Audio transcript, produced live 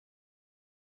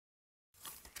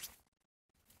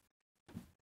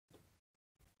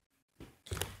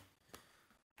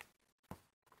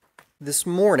This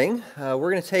morning, we're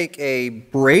going to take a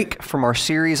break from our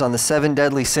series on the 7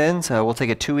 deadly sins. We'll take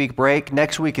a 2-week break.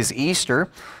 Next week is Easter.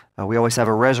 We always have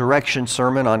a resurrection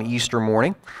sermon on Easter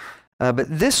morning. But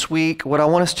this week, what I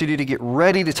want us to do to get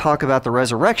ready to talk about the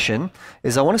resurrection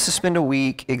is I want us to spend a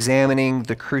week examining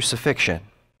the crucifixion.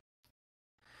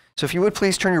 So if you would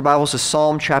please turn your Bibles to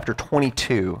Psalm chapter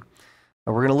 22.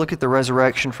 We're going to look at the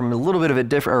resurrection from a little bit of a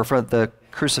different, or from the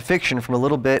crucifixion from a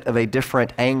little bit of a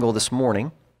different angle this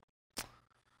morning.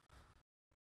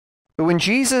 But when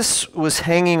Jesus was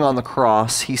hanging on the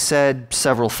cross, he said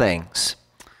several things.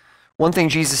 One thing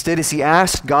Jesus did is he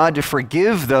asked God to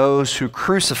forgive those who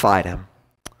crucified him.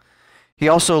 He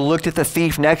also looked at the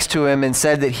thief next to him and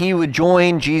said that he would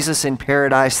join Jesus in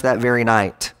paradise that very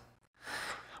night.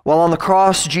 While on the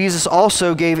cross, Jesus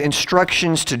also gave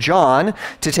instructions to John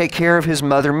to take care of his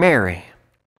mother Mary.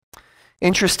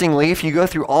 Interestingly, if you go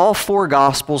through all 4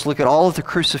 Gospels, look at all of the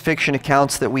crucifixion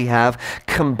accounts that we have,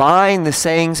 combine the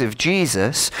sayings of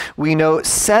Jesus, we note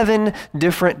 7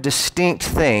 different distinct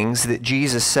things that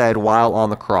Jesus said while on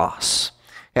the cross.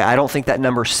 I don't think that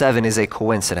number 7 is a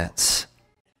coincidence.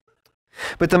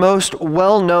 But the most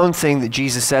well-known thing that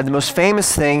Jesus said, the most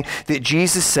famous thing that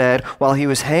Jesus said while he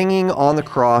was hanging on the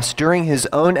cross during his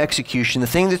own execution, the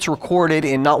thing that's recorded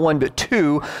in not 1 but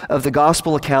 2 of the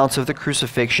gospel accounts of the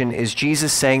crucifixion is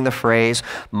Jesus saying the phrase,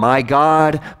 my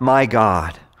God,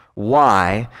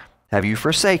 why have you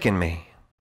forsaken me?"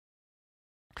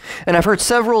 And I've heard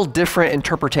several different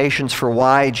interpretations for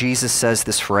why Jesus says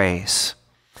this phrase.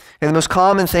 And the most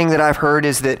common thing that I've heard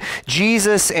is that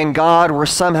Jesus and God were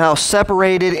somehow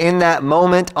separated in that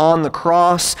moment on the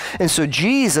cross. And so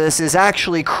Jesus is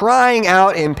actually crying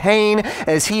out in pain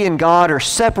as he and God are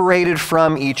separated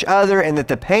from each other, and that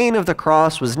the pain of the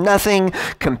cross was nothing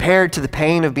compared to the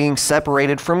pain of being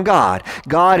separated from God.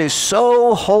 God is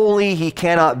so holy, he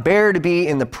cannot bear to be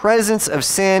in the presence of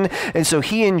sin. And so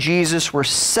he and Jesus were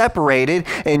separated,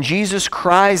 and Jesus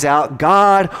cries out,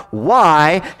 "God,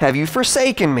 why have you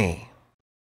forsaken me?"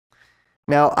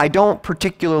 Now, I don't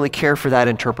particularly care for that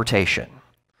interpretation.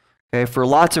 Okay, for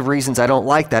lots of reasons, I don't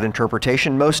like that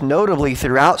interpretation. Most notably,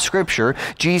 throughout Scripture,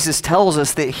 Jesus tells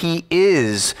us that he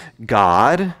is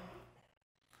God.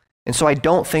 And so I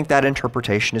don't think that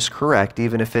interpretation is correct,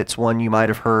 even if it's one you might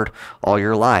have heard all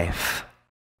your life.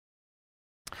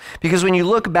 Because when you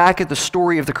look back at the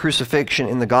story of the crucifixion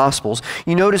in the Gospels,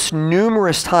 you notice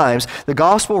numerous times the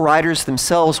Gospel writers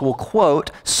themselves will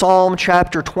quote Psalm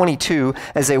chapter 22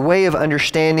 as a way of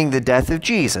understanding the death of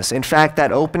Jesus. In fact,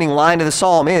 that opening line of the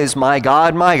Psalm is, my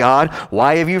God,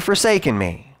 why have you forsaken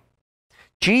me?"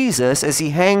 Jesus, as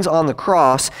he hangs on the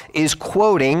cross, is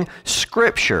quoting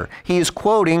Scripture. He is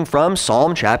quoting from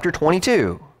Psalm chapter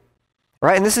 22.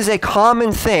 Right? And this is a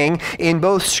common thing in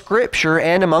both Scripture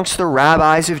and amongst the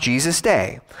rabbis of Jesus'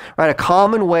 day. Right? A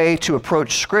common way to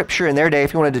approach Scripture in their day,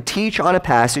 if you wanted to teach on a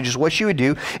passage, is what you would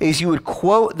do is you would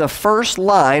quote the first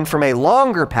line from a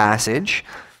longer passage.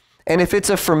 And if it's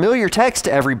a familiar text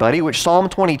to everybody, which Psalm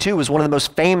 22 is one of the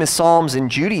most famous psalms in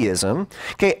Judaism,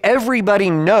 okay, everybody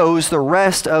knows the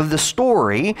rest of the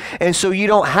story, and so you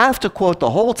don't have to quote the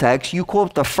whole text. You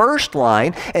quote the first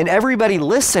line, and everybody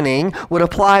listening would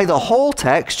apply the whole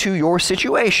text to your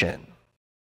situation.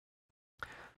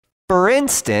 For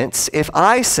instance, if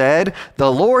I said,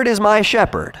 "The Lord is my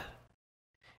shepherd,"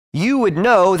 you would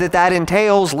know that that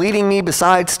entails leading me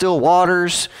beside still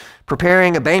waters,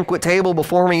 preparing a banquet table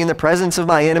before me in the presence of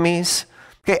my enemies.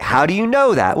 Okay, how do you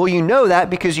know that? Well, you know that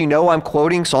because you know I'm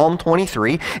quoting Psalm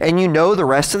 23, and you know the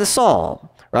rest of the psalm,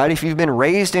 right? If you've been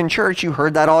raised in church, you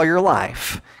heard that all your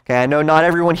life. Okay, I know not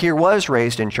everyone here was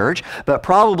raised in church, but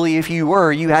probably if you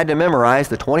were, you had to memorize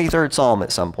the 23rd Psalm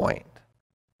at some point.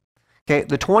 Okay,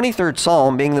 the 23rd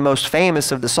Psalm, being the most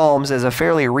famous of the Psalms, is a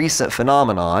fairly recent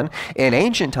phenomenon. In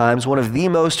ancient times, one of the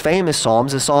most famous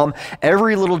Psalms, a psalm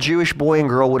every little Jewish boy and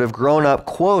girl would have grown up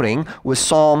quoting, was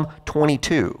Psalm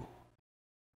 22.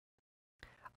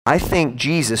 I think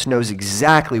Jesus knows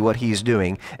exactly what he's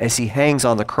doing as he hangs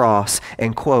on the cross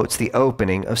and quotes the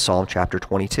opening of Psalm chapter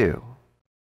 22.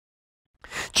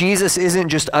 Jesus isn't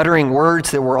just uttering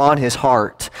words that were on his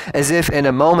heart, as if in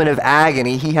a moment of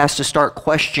agony he has to start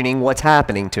questioning what's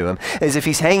happening to him, as if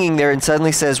he's hanging there and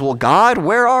suddenly says, "Well, God,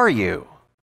 where are you?"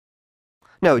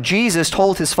 No, Jesus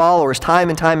told his followers time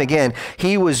and time again,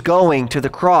 he was going to the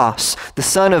cross. The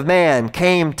Son of Man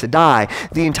came to die.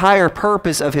 The entire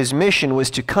purpose of his mission was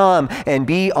to come and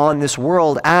be on this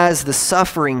world as the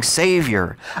suffering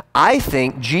Savior. I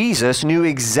think Jesus knew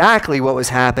exactly what was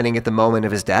happening at the moment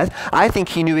of his death. I think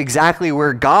he knew exactly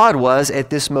where God was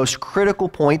at this most critical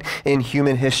point in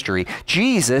human history.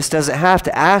 Jesus doesn't have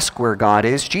to ask where God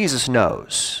is. Jesus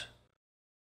knows.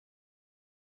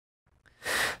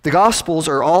 The Gospels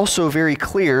are also very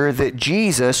clear that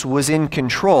Jesus was in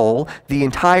control the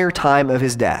entire time of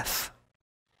his death.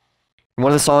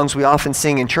 One of the songs we often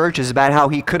sing in church is about how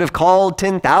he could have called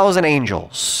 10,000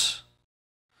 angels.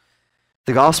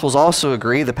 The Gospels also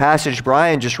agree, the passage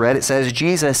Brian just read, it says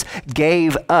Jesus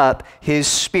gave up his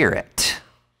spirit.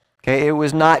 Okay, it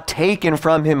was not taken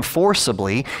from him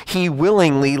forcibly. He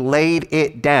willingly laid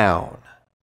it down.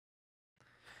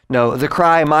 No, the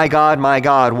cry, my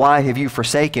God, why have you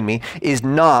forsaken me?" is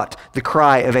not the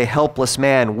cry of a helpless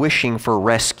man wishing for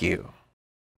rescue.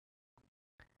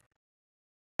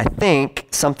 I think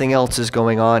something else is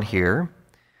going on here.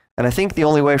 And I think the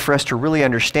only way for us to really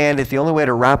understand it, the only way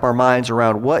to wrap our minds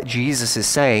around what Jesus is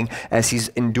saying as he's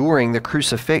enduring the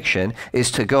crucifixion,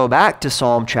 is to go back to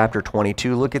Psalm chapter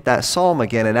 22, look at that psalm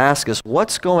again and ask us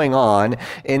what's going on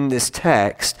in this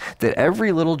text that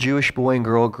every little Jewish boy and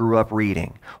girl grew up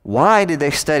reading. Why did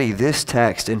they study this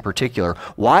text in particular?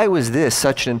 Why was this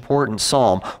such an important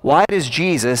psalm? Why does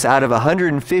Jesus, out of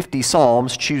 150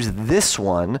 psalms, choose this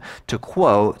one to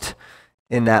quote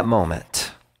in that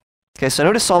moment? Okay, so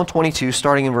notice Psalm 22,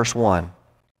 starting in verse 1.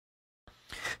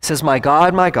 It says, my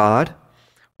God,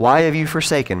 why have you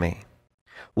forsaken me?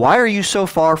 Why are you so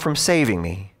far from saving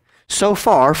me, so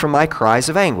far from my cries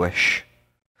of anguish?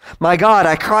 My God,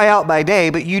 I cry out by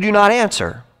day, but you do not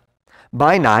answer.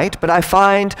 By night, but I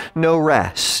find no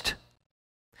rest.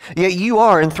 Yet you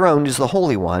are enthroned as the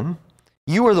Holy One.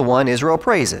 You are the one Israel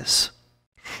praises.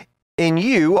 In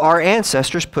you our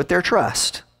ancestors put their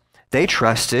trust. They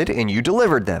trusted, and you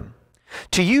delivered them.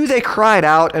 To you they cried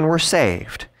out and were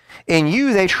saved. In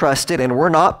you they trusted and were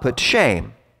not put to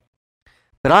shame.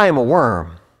 But I am a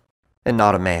worm and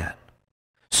not a man,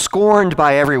 scorned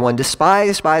by everyone,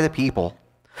 despised by the people.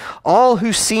 All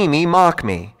who see me mock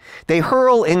me. They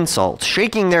hurl insults,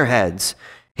 shaking their heads.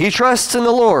 He trusts in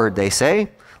the Lord, they say.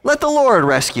 Let the Lord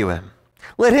rescue him.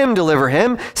 Let him deliver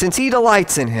him, since he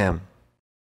delights in him.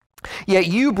 Yet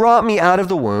you brought me out of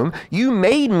the womb. You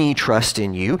made me trust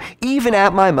in you, even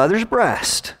at my mother's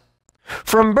breast.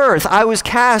 From birth I was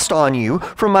cast on you.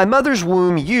 From my mother's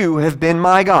womb you have been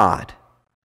my God.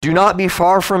 Do not be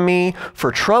far from me,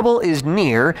 for trouble is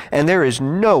near, and there is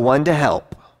no one to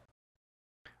help.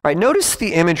 All right, notice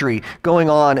the imagery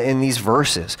going on in these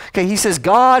verses. Okay, he says,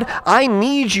 God, I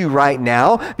need you right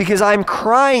now because I'm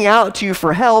crying out to you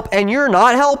for help, and you're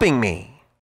not helping me.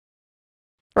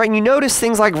 Right, and you notice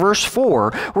things like verse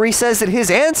 4, where he says that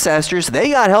his ancestors,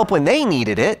 they got help when they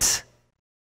needed it.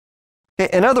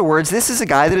 In other words, this is a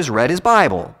guy that has read his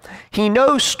Bible. He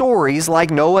knows stories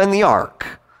like Noah and the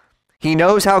ark. He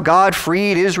knows how God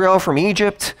freed Israel from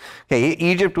Egypt. Okay,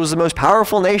 Egypt was the most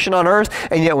powerful nation on earth,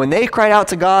 and yet when they cried out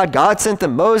to God, God sent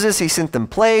them Moses, he sent them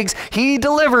plagues, he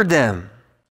delivered them.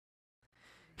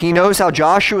 He knows how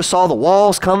Joshua saw the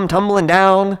walls come tumbling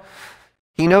down.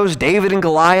 He knows David and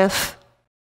Goliath.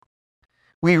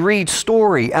 We read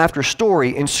story after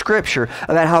story in Scripture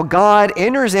about how God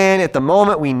enters in at the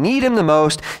moment we need him the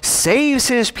most, saves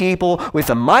his people with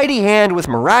a mighty hand, with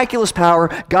miraculous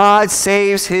power. God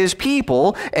saves his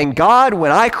people. And God,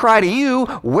 when I cry to you,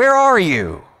 where are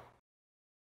you?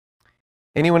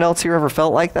 Anyone else here ever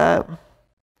felt like that?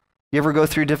 You ever go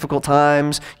through difficult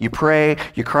times, you pray,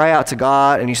 you cry out to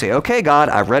God, and you say, okay, God,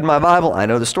 I've read my Bible, I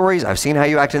know the stories, I've seen how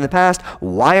you acted in the past.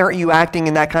 Why aren't you acting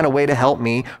in that kind of way to help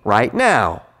me right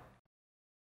now?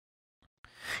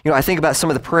 You know, I think about some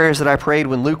of the prayers that I prayed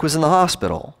when Luke was in the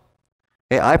hospital.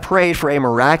 I prayed for a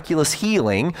miraculous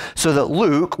healing so that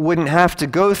Luke wouldn't have to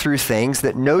go through things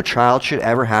that no child should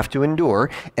ever have to endure,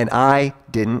 and I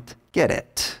didn't get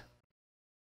it.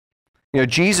 You know,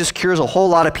 Jesus cures a whole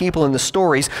lot of people in the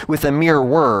stories with a mere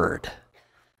word,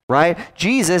 right?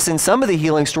 Jesus, in some of the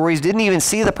healing stories, didn't even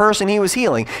see the person he was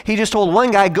healing. He just told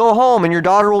one guy, go home and your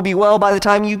daughter will be well by the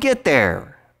time you get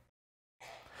there.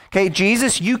 Okay,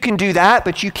 Jesus, you can do that,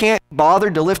 but you can't bother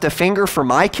to lift a finger for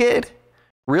my kid?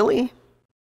 Really?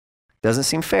 Doesn't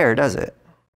seem fair, does it?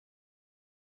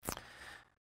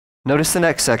 Notice the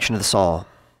next section of the psalm,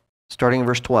 starting in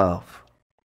verse 12.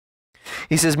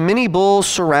 He says, many bulls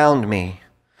surround me.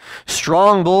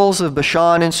 Strong bulls of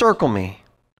Bashan encircle me.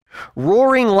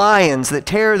 Roaring lions that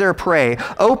tear their prey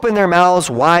open their mouths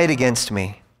wide against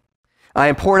me. I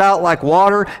am poured out like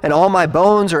water, and all my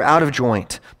bones are out of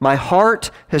joint. My heart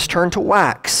has turned to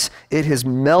wax. It has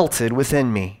melted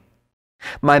within me.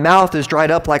 My mouth is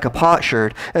dried up like a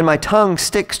potsherd, and my tongue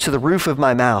sticks to the roof of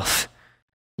my mouth.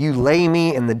 You lay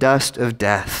me in the dust of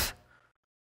death.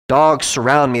 Dogs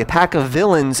surround me. A pack of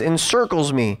villains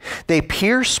encircles me. They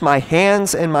pierce my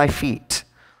hands and my feet.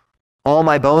 All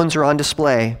my bones are on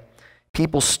display.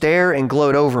 People stare and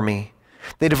gloat over me.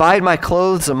 They divide my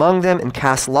clothes among them and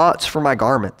cast lots for my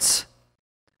garments.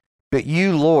 But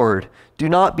you, Lord, do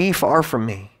not be far from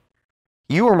me.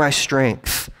 You are my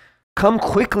strength. Come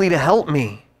quickly to help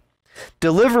me.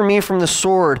 Deliver me from the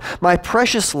sword, my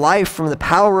precious life from the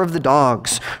power of the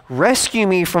dogs. Rescue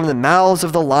me from the mouths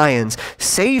of the lions.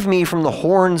 Save me from the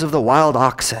horns of the wild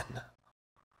oxen.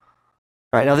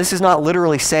 All right, now this is not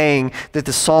literally saying that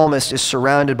the psalmist is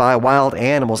surrounded by wild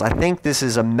animals. I think this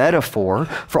is a metaphor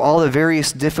for all the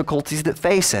various difficulties that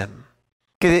face him.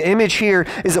 Okay, the image here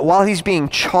is that while he's being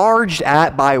charged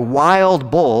at by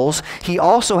wild bulls, he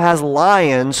also has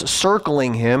lions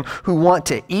circling him who want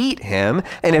to eat him.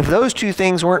 And if those two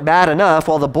things weren't bad enough,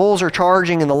 while the bulls are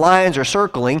charging and the lions are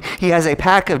circling, he has a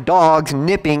pack of dogs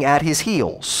nipping at his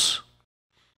heels.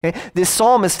 Okay? This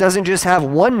psalmist doesn't just have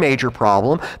one major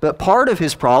problem, but part of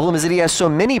his problem is that he has so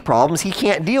many problems he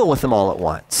can't deal with them all at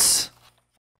once.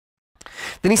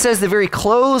 Then he says the very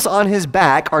clothes on his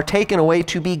back are taken away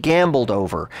to be gambled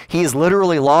over. He has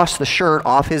literally lost the shirt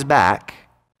off his back,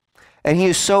 and he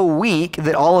is so weak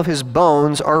that all of his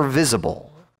bones are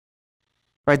visible.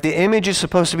 Right? The image is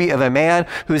supposed to be of a man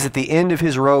who is at the end of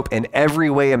his rope in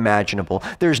every way imaginable.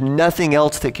 There's nothing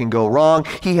else that can go wrong.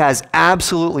 He has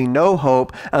absolutely no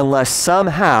hope unless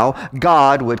somehow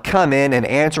God would come in and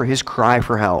answer his cry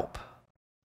for help.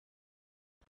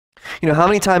 You know, how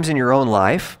many times in your own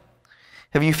life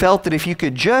have you felt that if you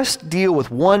could just deal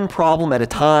with one problem at a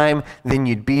time, then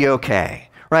you'd be okay?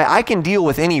 Right? I can deal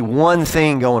with any one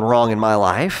thing going wrong in my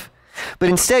life, but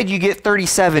instead you get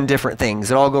 37 different things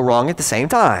that all go wrong at the same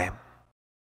time.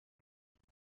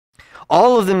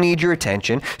 All of them need your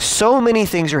attention. So many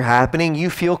things are happening, you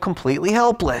feel completely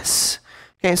helpless.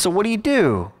 Okay, so what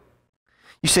do?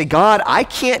 You say, God, I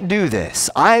can't do this.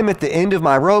 I am at the end of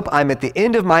my rope. I'm at the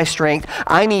end of my strength.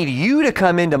 I need you to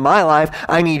come into my life.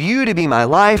 I need you to be my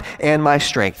life and my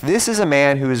strength. This is a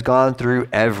man who has gone through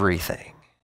everything.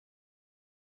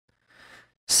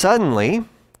 Suddenly,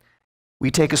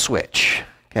 we take a switch.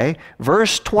 Okay,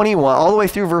 verse 21, all the way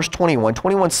through verse 21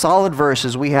 solid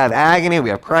verses. We have agony, we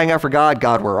have crying out for God.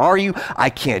 God, where are you? I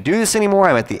can't do this anymore.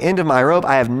 I'm at the end of my rope.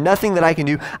 I have nothing that I can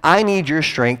do. I need your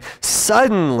strength.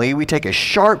 Suddenly, we take a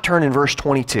sharp turn in verse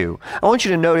 22. I want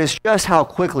you to notice just how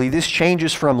quickly this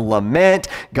changes from lament,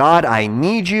 God, I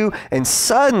need you, and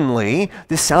suddenly,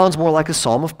 this sounds more like a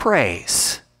psalm of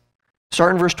praise.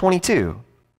 Start in verse 22.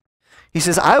 He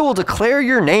says, I will declare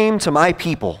your name to my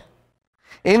people.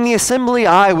 In the assembly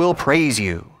I will praise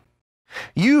you.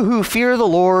 You who fear the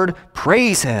Lord,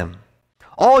 praise him.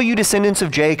 All you descendants of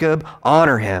Jacob,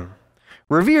 honor him.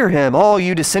 Revere him, all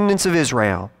you descendants of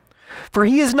Israel. For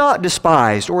he has not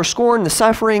despised or scorned the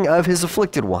suffering of his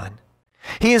afflicted one.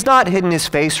 He has not hidden his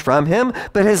face from him,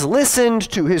 but has listened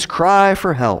to his cry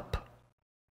for help.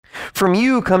 From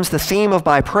you comes the theme of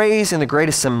my praise in the great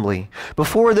assembly.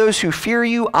 Before those who fear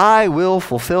you, I will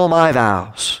fulfill my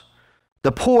vows.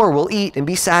 The poor will eat and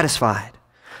be satisfied.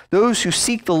 Those who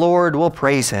seek the Lord will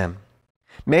praise him.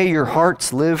 May your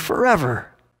hearts live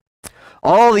forever.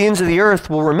 All the ends of the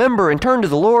earth will remember and turn to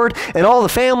the Lord, and all the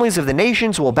families of the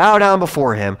nations will bow down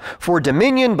before him. For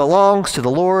dominion belongs to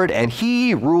the Lord, and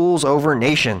he rules over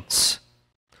nations.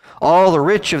 All the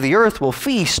rich of the earth will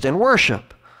feast and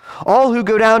worship. All who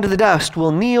go down to the dust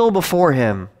will kneel before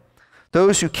him,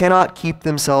 those who cannot keep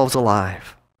themselves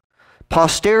alive.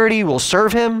 Posterity will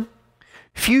serve him.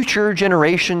 Future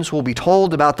generations will be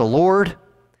told about the Lord.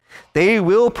 They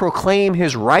will proclaim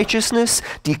his righteousness,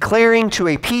 declaring to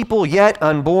a people yet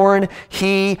unborn,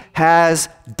 he has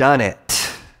done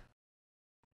it.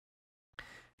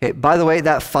 Okay, by the way,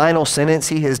 that final sentence,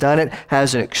 he has done it,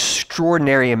 has an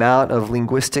extraordinary amount of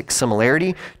linguistic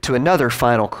similarity to another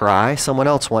final cry. Someone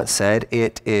else once said,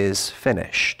 it is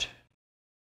finished.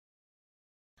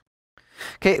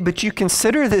 Okay, but you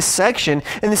consider this section,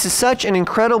 and this is such an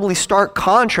incredibly stark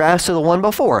contrast to the one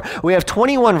before. We have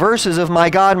 21 verses of, my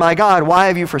God, why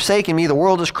have you forsaken me? The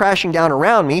world is crashing down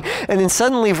around me. And then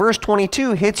suddenly verse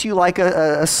 22 hits you like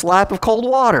a slap of cold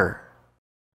water.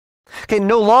 Okay,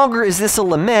 no longer is this a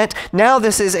lament. Now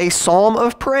this is a psalm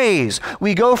of praise.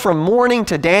 We go from mourning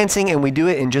to dancing, and we do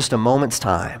it in just a moment's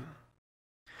time.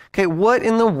 Okay, what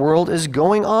in the world is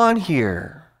going on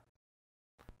here?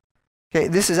 Okay,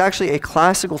 this is actually a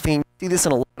classical theme. You see this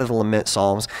in a lot of the lament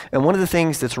psalms. And one of the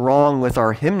things that's wrong with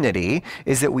our hymnody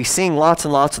is that we sing lots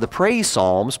and lots of the praise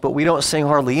psalms, but we don't sing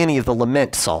hardly any of the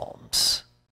lament psalms.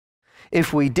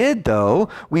 If we did, though,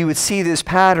 we would see this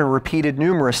pattern repeated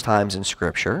numerous times in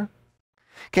Scripture.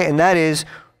 Okay, and that is,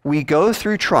 we go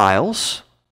through trials,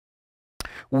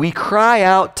 we cry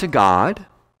out to God,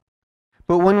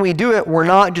 but when we do it, we're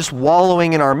not just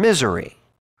wallowing in our misery.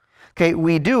 Okay,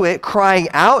 we do it crying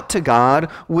out to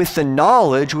God with the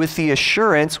knowledge, with the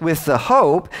assurance, with the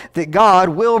hope that God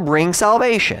will bring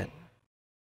salvation.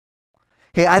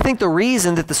 Okay, I think the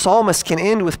reason that the psalmist can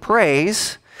end with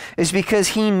praise is because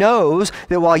he knows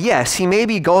that while, yes, he may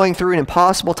be going through an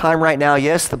impossible time right now,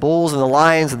 yes, the bulls and the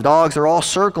lions and the dogs are all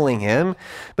circling him,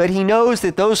 but he knows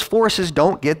that those forces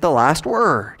don't get the last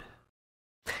word.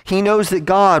 He knows that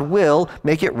God will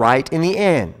make it right in the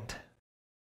end.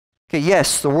 Okay,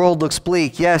 yes, the world looks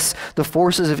bleak. Yes, the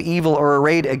forces of evil are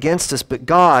arrayed against us, but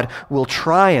God will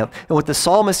triumph. And what the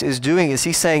psalmist is doing is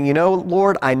he's saying, you know,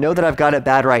 Lord, I know that I've got it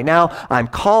bad right now. I'm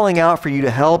calling out for you to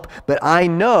help, but I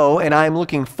know and I'm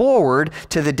looking forward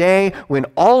to the day when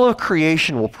all of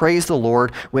creation will praise the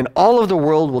Lord, when all of the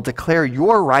world will declare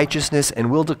your righteousness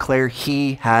and will declare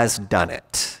he has done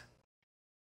it.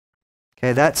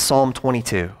 Okay, that's Psalm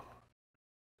 22.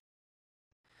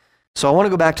 So I want to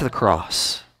go back to the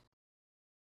cross.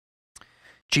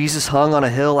 Jesus hung on a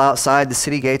hill outside the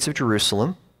city gates of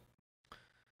Jerusalem,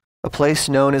 a place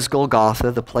known as Golgotha,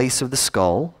 the place of the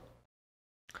skull.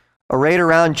 Arrayed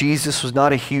around Jesus was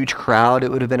not a huge crowd.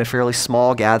 It would have been a fairly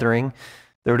small gathering.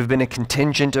 There would have been a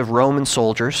contingent of Roman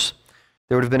soldiers.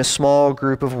 There would have been a small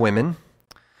group of women.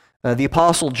 The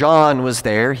Apostle John was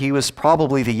there. He was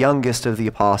probably the youngest of the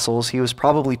apostles. He was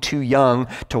probably too young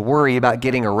to worry about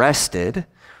getting arrested.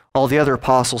 All the other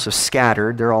apostles have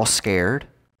scattered. They're all scared.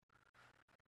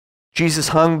 Jesus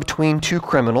hung between two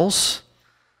criminals,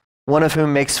 one of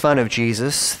whom makes fun of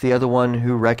Jesus, the other one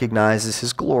who recognizes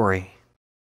his glory.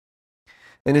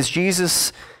 And as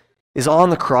Jesus is on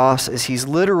the cross, as he's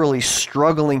literally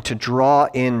struggling to draw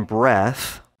in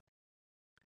breath,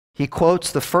 he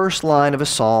quotes the first line of a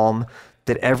psalm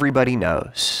that everybody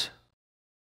knows.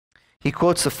 He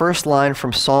quotes the first line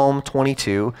from Psalm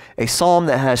 22, a psalm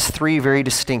that has three very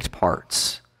distinct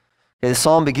parts. The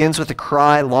psalm begins with a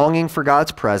cry longing for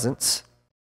God's presence.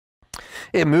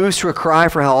 It moves to a cry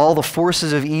for how all the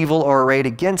forces of evil are arrayed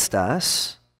against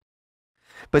us.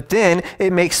 But then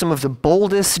it makes some of the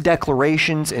boldest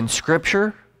declarations in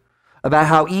Scripture about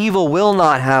how evil will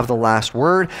not have the last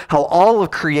word, how all of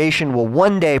creation will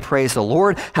one day praise the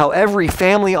Lord, how every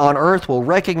family on earth will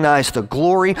recognize the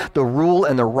glory, the rule,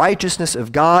 and the righteousness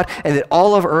of God, and that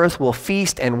all of earth will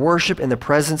feast and worship in the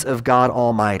presence of God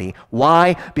Almighty.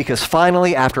 Why? Because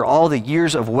finally, after all the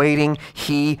years of waiting,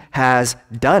 he has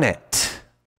done it.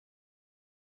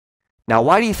 Now,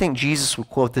 why do you think Jesus would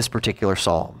quote this particular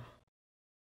psalm?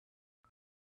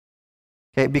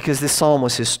 Okay, because this psalm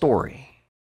was his story.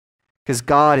 Because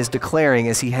God is declaring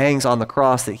as he hangs on the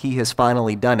cross that he has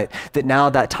finally done it, that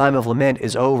now that time of lament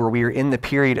is over. We are in the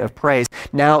period of praise.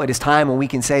 Now it is time when we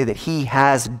can say that he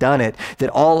has done it,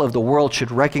 that all of the world should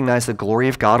recognize the glory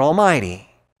of God Almighty.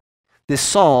 This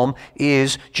psalm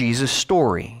is Jesus'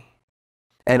 story.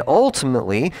 And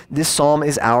ultimately, this psalm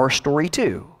is our story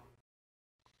too.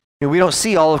 We don't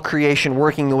see all of creation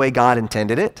working the way God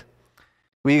intended it.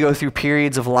 We go through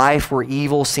periods of life where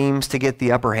evil seems to get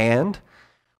the upper hand.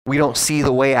 We don't see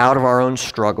the way out of our own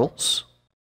struggles.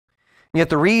 And yet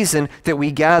the reason that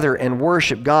we gather and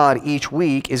worship God each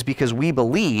week is because we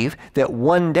believe that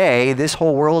one day this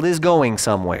whole world is going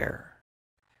somewhere.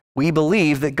 We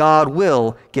believe that God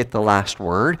will get the last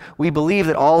word. We believe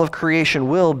that all of creation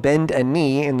will bend a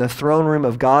knee in the throne room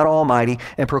of God Almighty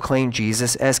and proclaim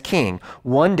Jesus as King.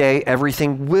 One day,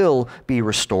 everything will be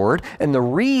restored. And the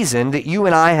reason that you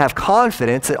and I have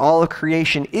confidence that all of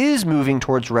creation is moving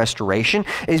towards restoration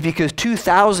is because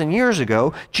 2,000 years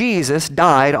ago, Jesus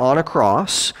died on a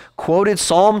cross, quoted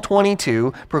Psalm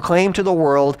 22, proclaimed to the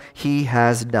world, he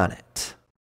has done it.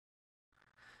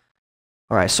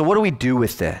 All right, so what do we do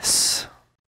with this?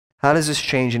 How does this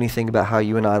change anything about how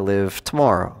you and I live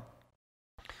tomorrow?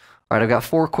 All right, I've got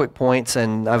 4 quick points,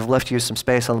 and I've left you some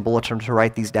space on the bulletin to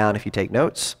write these down if you take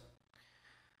notes.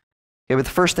 Okay, but the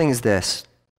first thing is this,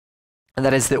 and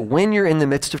that is that when you're in the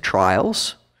midst of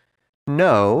trials,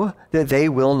 know that they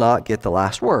will not get the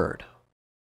last word.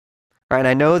 All right, and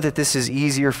I know that this is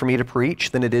easier for me to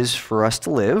preach than it is for us to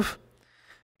live,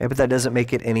 but that doesn't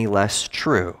make it any less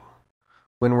true.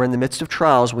 When we're in the midst of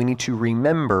trials, we need to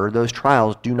remember those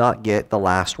trials do not get the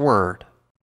last word.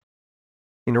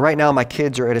 You know, right now my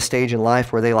kids are at a stage in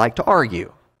life where they like to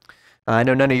argue. I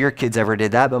know none of your kids ever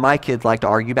did that, but my kids like to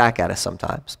argue back at us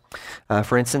sometimes.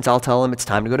 For instance, I'll tell them it's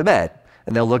time to go to bed,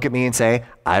 and they'll look at me and say,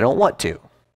 I don't want to.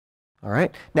 All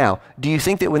right? Now, do you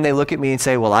think that when they look at me and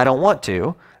say, well, I don't want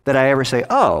to, that I ever say,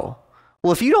 oh,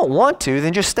 well, if you don't want to,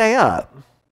 then just stay up?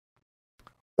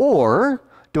 Or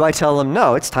do I tell them,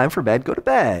 no, it's time for bed, go to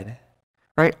bed?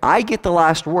 Right? I get the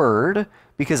last word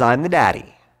because I'm the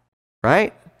daddy,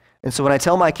 right? And so when I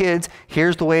tell my kids,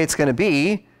 here's the way it's going to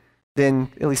be,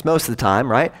 then at least most of the time,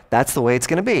 right, that's the way it's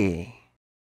going to be.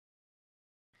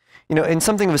 You know, in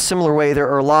something of a similar way, there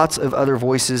are lots of other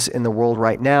voices in the world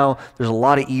right now. There's a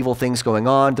lot of evil things going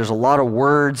on. There's a lot of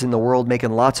words in the world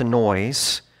making lots of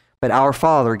noise, but our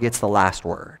Father gets the last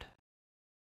word.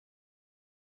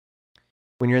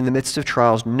 When you're in the midst of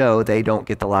trials, no, they don't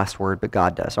get the last word, but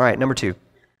God does. All right, number 2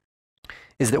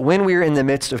 is that when we are in the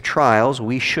midst of trials,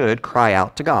 we should cry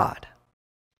out to God.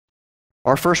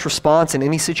 Our first response in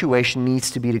any situation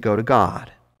needs to be to go to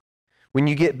God. When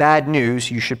you get bad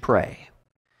news, you should pray.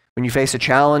 When you face a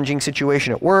challenging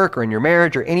situation at work or in your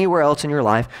marriage or anywhere else in your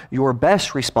life, your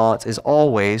best response is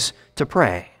always to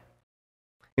pray.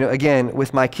 You know, again,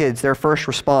 with my kids, their first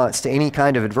response to any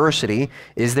kind of adversity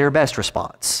is their best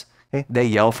response. Okay? They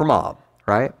yell for mom,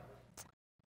 right?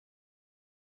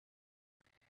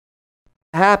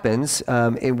 Happens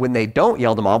when they don't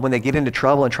yell to mom, when they get into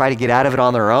trouble and try to get out of it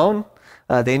on their own,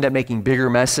 they end up making bigger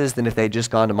messes than if they'd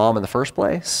just gone to mom in the first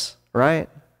place, right?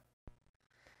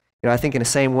 You know, I think in the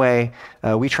same way,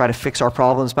 we try to fix our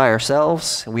problems by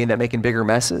ourselves, and we end up making bigger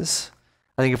messes.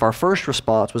 I think if our first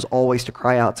response was always to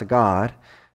cry out to God,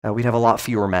 we'd have a lot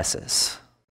fewer messes.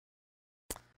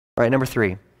 All right, number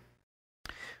 3.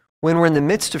 When we're in the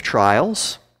midst of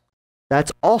trials,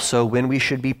 that's also when we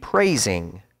should be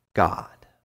praising God.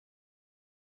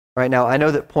 Right now, I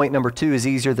know that point number 2 is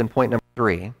easier than point number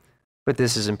 3, but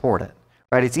this is important.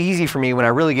 Right? It's easy for me when I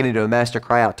really get into a mess to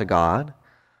cry out to God.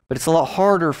 But it's a lot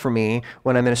harder for me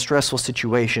when I'm in a stressful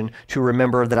situation to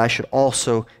remember that I should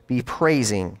also be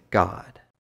praising God.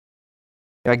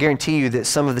 I guarantee you that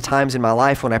some of the times in my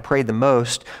life when I prayed the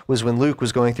most was when Luke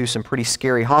was going through some pretty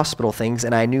scary hospital things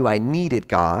and I knew I needed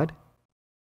God.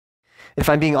 If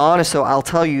I'm being honest, though, I'll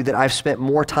tell you that I've spent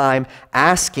more time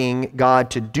asking God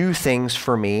to do things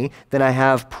for me than I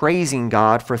have praising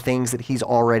God for things that He's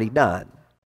already done.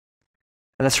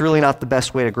 And that's really not the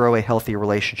best way to grow a healthy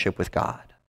relationship with God.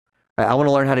 I want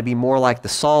to learn how to be more like the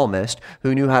psalmist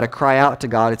who knew how to cry out to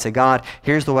God and say, God,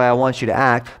 here's the way I want you to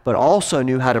act, but also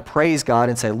knew how to praise God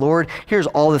and say, Lord, here's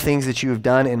all the things that you have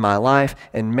done in my life,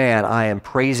 and man, I am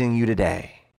praising you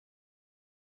today.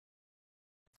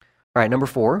 All right, number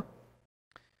 4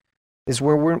 is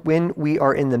when we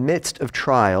are in the midst of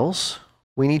trials,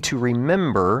 we need to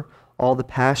remember all the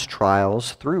past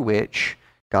trials through which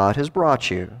God has brought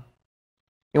you.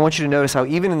 I want you to notice how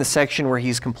even in the section where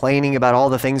he's complaining about all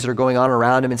the things that are going on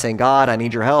around him and saying, God, I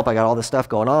need your help, I got all this stuff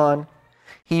going on,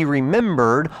 he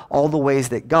remembered all the ways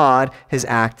that God has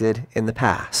acted in the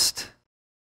past.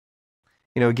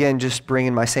 You know, again, just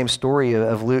bringing my same story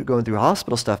of Luke going through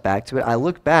hospital stuff back to it, I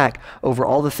look back over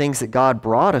all the things that God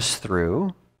brought us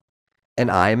through,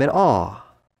 and I am in awe.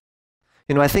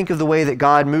 You know, I think of the way that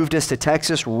God moved us to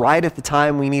Texas right at the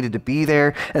time we needed to be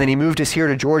there, and then he moved us here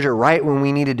to Georgia right when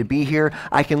we needed to be here.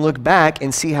 I can look back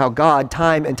and see how God,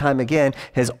 time and time again,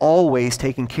 has always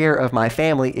taken care of my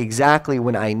family exactly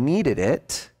when I needed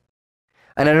it.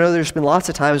 And I know there's been lots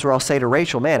of times where I'll say to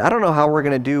Rachel, man, I don't know how we're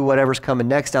going to do whatever's coming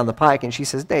next down the pike. And she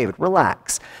says, David,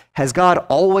 relax. Has God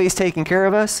always taken care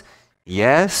of us?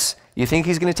 Yes. You think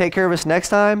he's going to take care of us next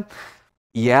time?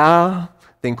 Yeah.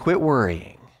 Then quit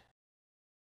worrying.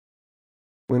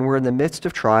 When we're in the midst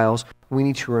of trials, we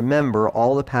need to remember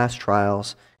all the past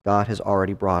trials God has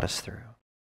already brought us through.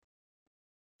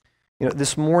 You know,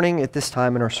 this morning at this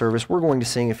time in our service, we're going to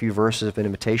sing a few verses of an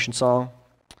invitation song.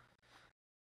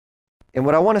 And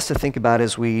what I want us to think about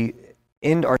as we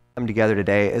end our time together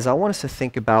today is I want us to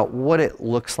think about what it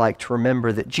looks like to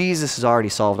remember that Jesus has already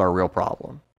solved our real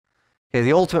problem. Okay,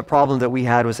 the ultimate problem that we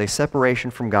had was a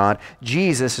separation from God.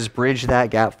 Jesus has bridged that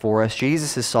gap for us.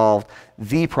 Jesus has solved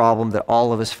the problem that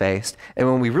all of us faced. And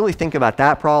when we really think about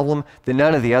that problem, then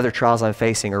none of the other trials I'm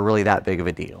facing are really that big of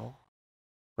a deal,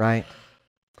 right?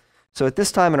 So at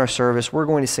this time in our service, we're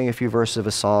going to sing a few verses of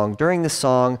a song. During this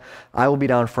song, I will be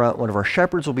down front. One of our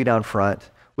shepherds will be down front.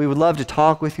 We would love to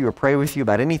talk with you or pray with you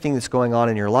about anything that's going on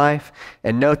in your life.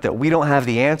 And note that we don't have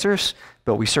the answers,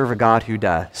 but we serve a God who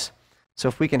does. So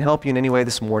if we can help you in any way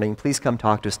this morning, please come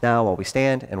talk to us now while we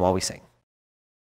stand and while we sing.